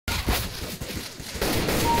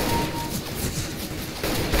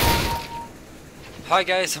Hi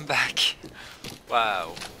guys, I'm back.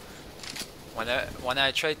 Wow. When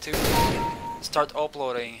I tried to start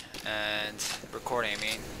uploading and recording, I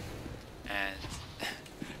mean, and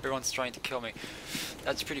everyone's trying to kill me.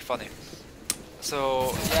 That's pretty funny.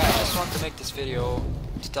 So yeah, I just want to make this video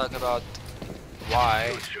to talk about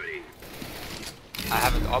why I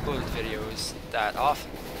haven't uploaded videos that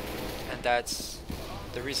often, and that's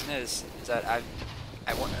the reason is that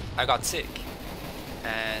I got sick,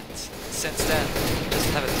 and since then just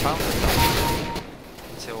haven't found the time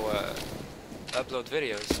to upload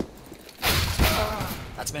videos.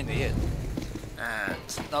 That's mainly it.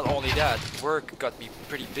 And not only that, work got me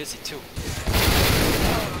pretty busy too.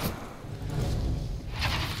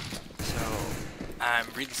 So I'm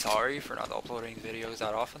really sorry for not uploading videos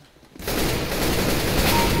that often.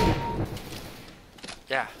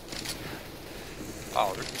 Yeah.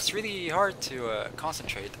 Oh, it's really hard to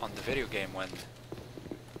concentrate on the video game when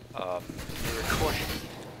you're recording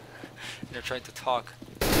and you're trying to talk.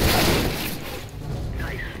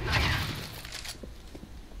 Nice.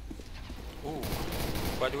 Ooh,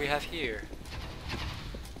 what do we have here?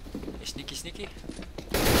 A sneaky.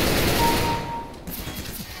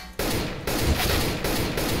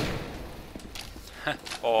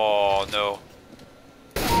 Oh no.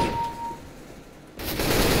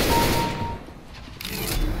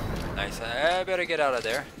 Nice, I better get out of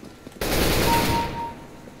there.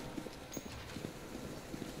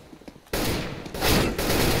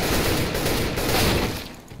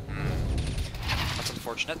 That's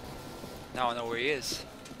unfortunate. Now I know where he is.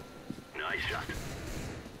 Nice shot.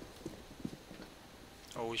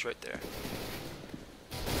 Oh, he's right there.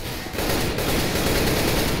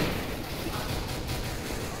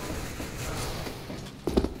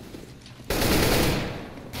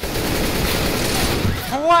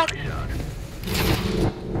 What?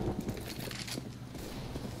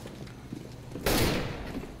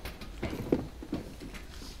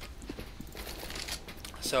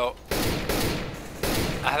 So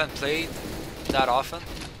I haven't played that often,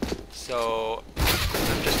 so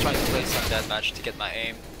I'm just trying to play some Deathmatch to get my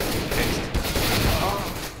aim fixed.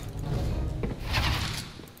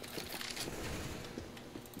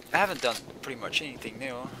 I haven't done pretty much anything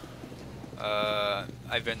new.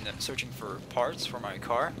 I've been searching for parts for my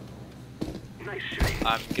car. Nice shot.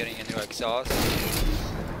 I'm getting a new exhaust,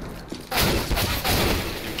 a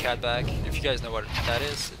new cat bag. If you guys know what that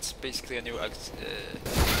is, it's basically a new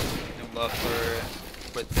muffler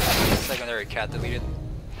with the secondary cat deleted.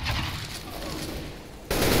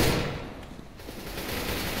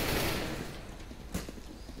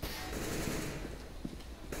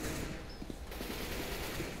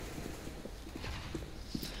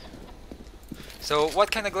 So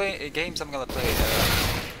what kind of games I'm gonna play?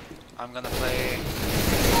 I'm gonna play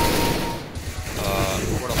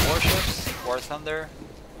World of Warships, War Thunder.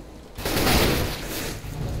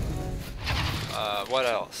 What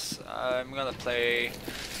else? I'm gonna play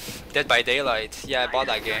Dead by Daylight. Yeah, I bought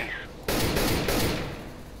that game.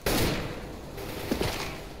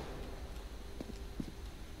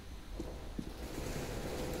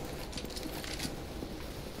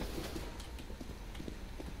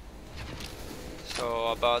 So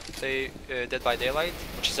about Dead by Daylight,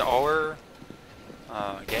 which is a horror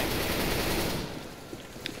game.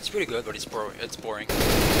 It's pretty good, but it's boring.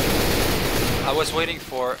 I was waiting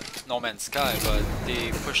for No Man's Sky, but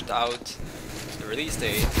they pushed out the release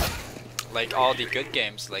date, like all the good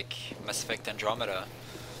games, like Mass Effect Andromeda,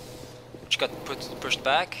 which got pushed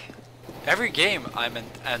back. Every game I'm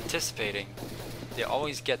anticipating, they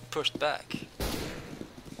always get pushed back,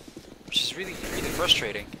 which is really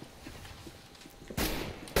frustrating.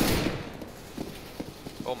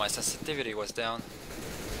 Oh, my sensitivity was down.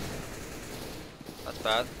 That's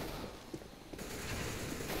bad.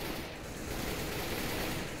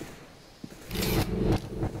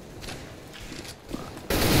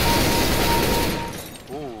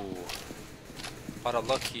 Ooh, what a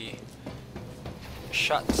lucky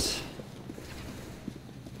shot.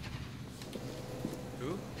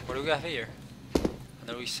 Ooh, what do we got here? I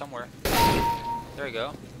know he's somewhere. There we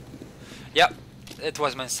go. Yep, it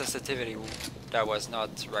was my sensitivity that was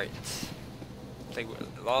not right. Play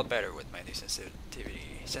a lot better with my new sensitivity.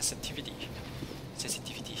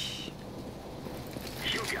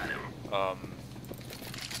 You got him.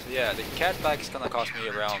 So yeah, the cat bag is gonna cost me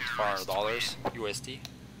around $400 USD,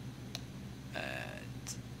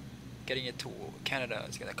 and getting it to Canada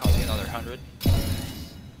is gonna cost me another 100,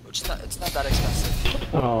 which it's not that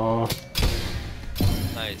expensive. Oh.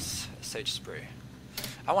 Nice sage spray.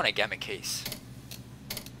 I want a gamma case.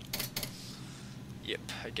 Yep,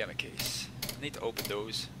 a gamma case. I need to open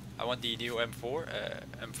those. I want the new M4,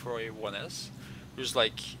 M4A1S, There's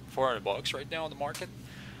like $400 right now on the market.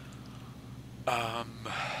 Yeah,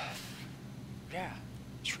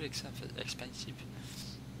 it's really expensive.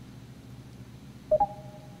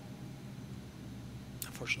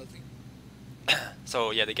 Unfortunately.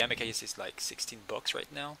 So yeah, the gamma case is like $16 right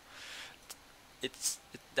now.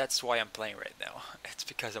 That's why I'm playing right now. It's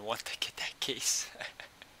because I want to get that case.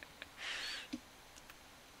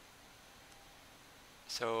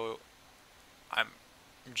 So I'm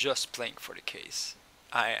just playing for the case.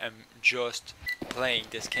 I am just playing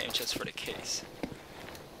this game just for the case.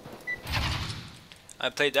 I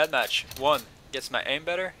played Deathmatch. 1, gets my aim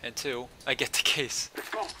better, and 2, I get the case. Let's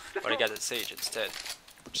go. Let's But I go. got the Sage instead,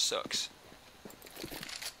 which sucks.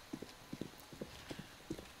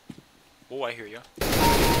 Oh, I hear you.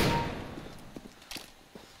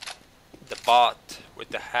 The bot with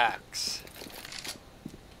the hacks.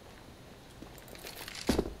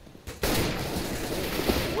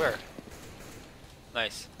 Where?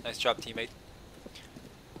 Nice. Nice job, teammate.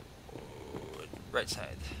 Oh, right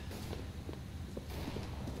side.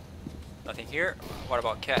 Nothing here. What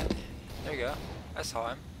about Cat? There you go. I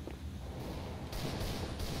saw him.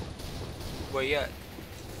 Where you at?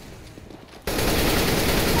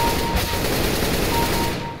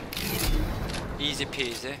 Easy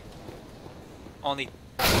peasy. Only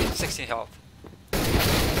 16 health.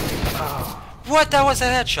 What? That was a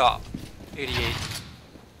headshot. 88.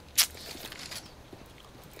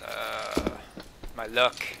 My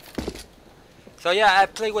luck. So yeah, I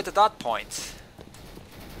play with the dot points.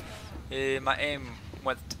 My aim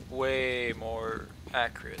went way more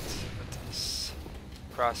accurate with this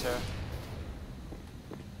crosshair.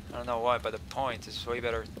 I don't know why, but the point is way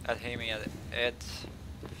better at aiming at it.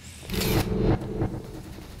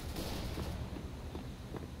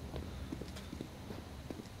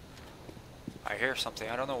 I hear something.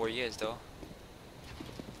 I don't know where he is though.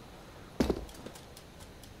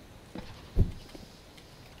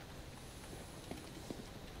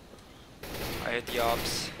 I hit the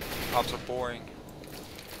ops. Ops are boring.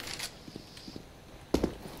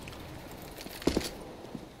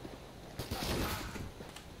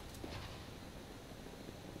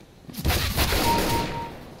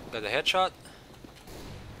 Got a headshot.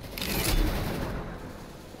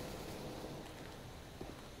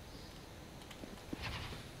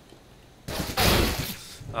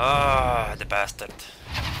 Ah, the bastard.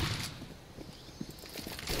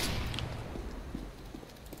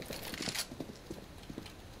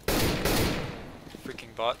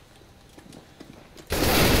 Freaking bot.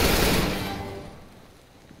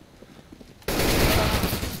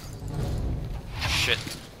 Shit.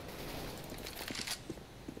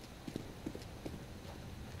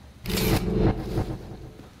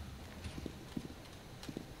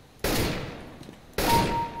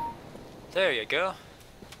 There you go.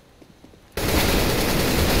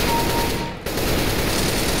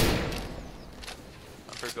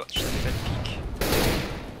 I'm pretty good. Just let me peek.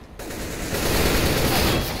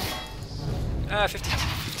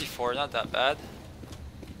 54, not that bad.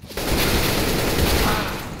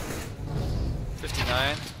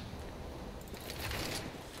 59.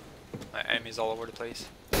 My aim is all over the place.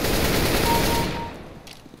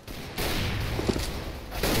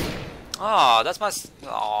 Ah, that's my.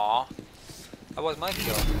 Aw, that was my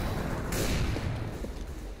kill.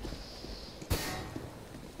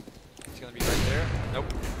 It's gonna be right there. Nope.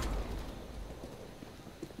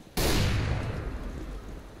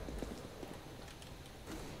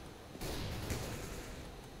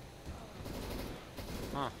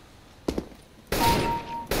 Huh.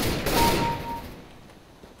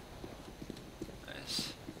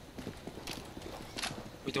 Nice.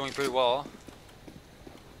 We're doing pretty well.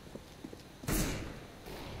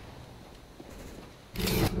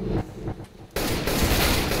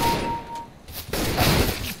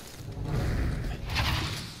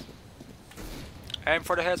 Aim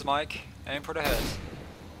for the heads, Mike. Aim for the heads.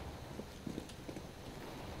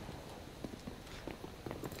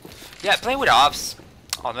 Yeah, playing with ops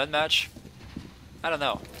on Deathmatch, I don't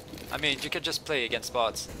know. I mean, you could just play against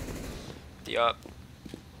bots. The up.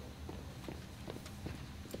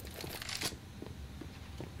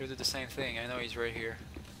 You do the same thing. I know he's right here.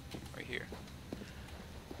 Right here.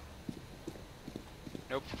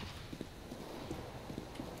 Nope.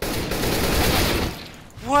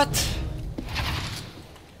 What?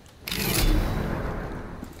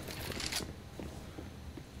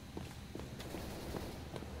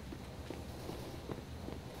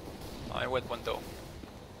 I went one though.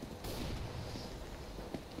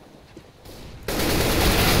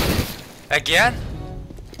 Again?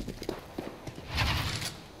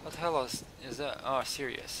 What the hell is that? Oh,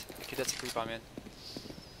 serious. Okay, that's a creep I'm in.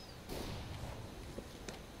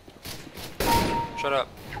 Shut up.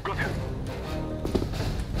 You got him.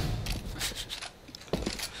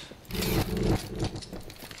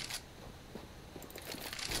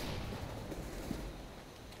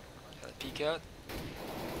 Gotta peek out.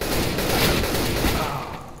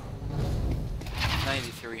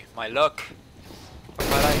 93. My luck. Fuck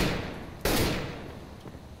my life.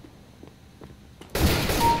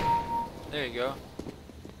 There you go.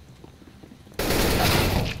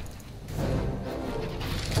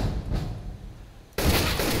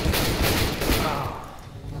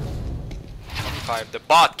 The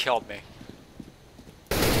bot killed me.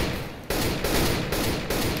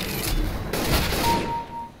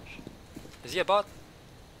 Is he a bot?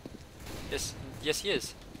 Yes, yes he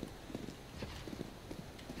is.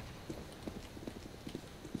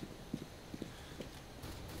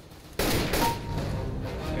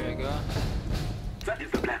 There you go. That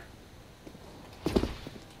is the plan.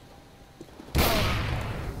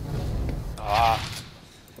 Ah.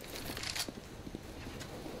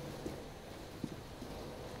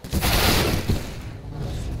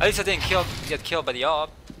 At least I didn't get killed by the op.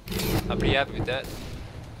 I'm pretty happy with that.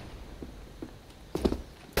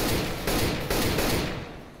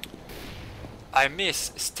 I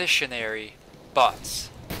miss stationary bots.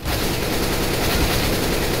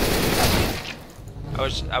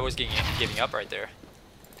 I was giving up right there.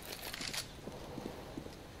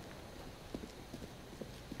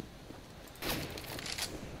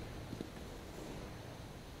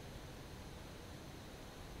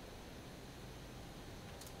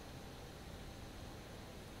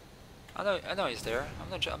 I know he's there.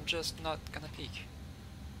 I'm just not gonna peek.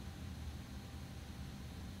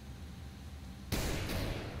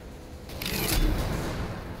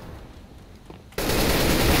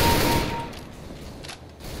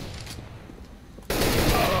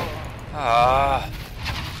 Ah.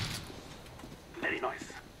 Very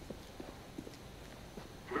nice.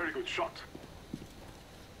 Very good shot.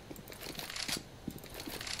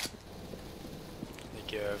 They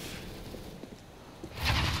give.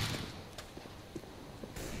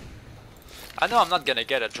 I know I'm not gonna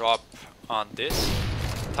get a drop on this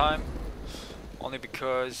time, only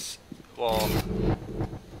because, well,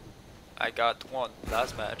 I got one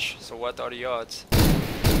last match, so what are the odds?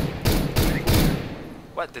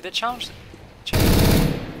 What, did it change?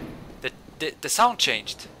 The sound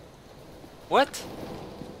changed. What?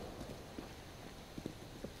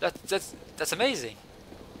 That's amazing.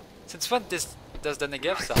 Since when does the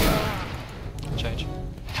Negev sound change?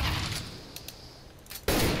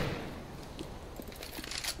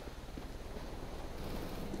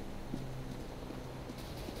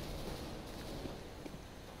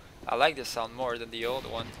 I like this sound more than the old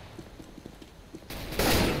one.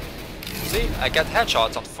 See, I got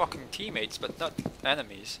headshots on fucking teammates, but not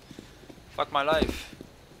enemies. Fuck my life.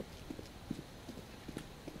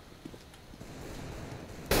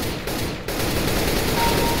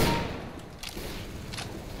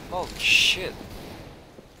 Holy shit.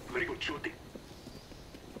 Very good shooting.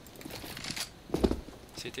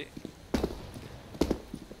 CT.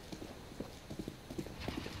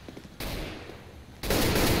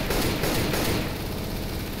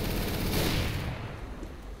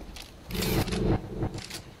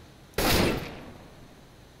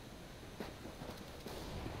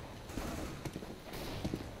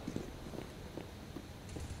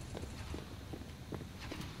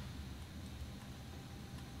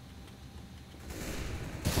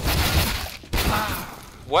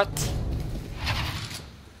 What?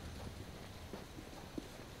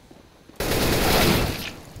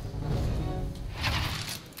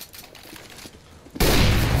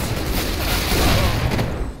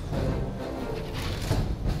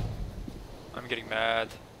 I'm getting mad.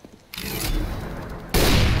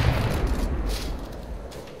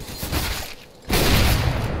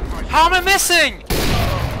 How am I missing?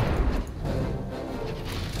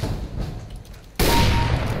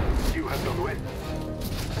 You have done well.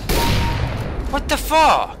 What the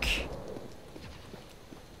fuck?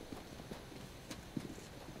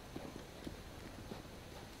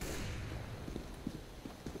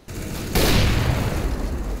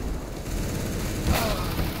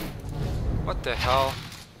 What the hell?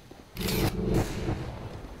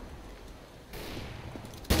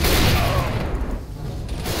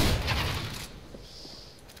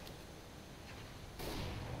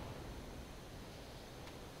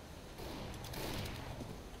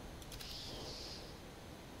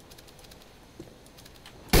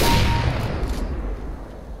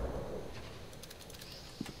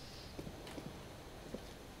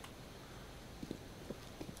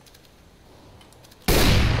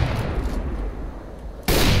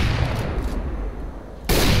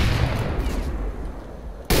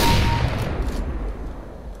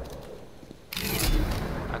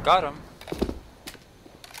 got him.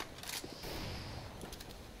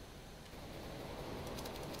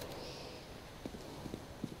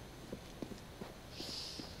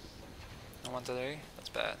 No one today? That's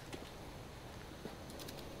bad.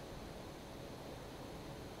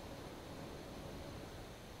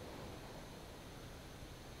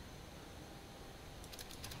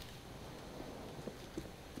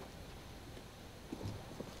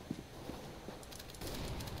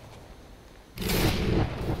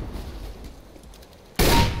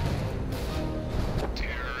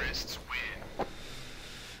 Terrorists win.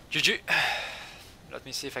 GG. Let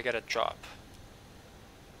me see if I get a drop.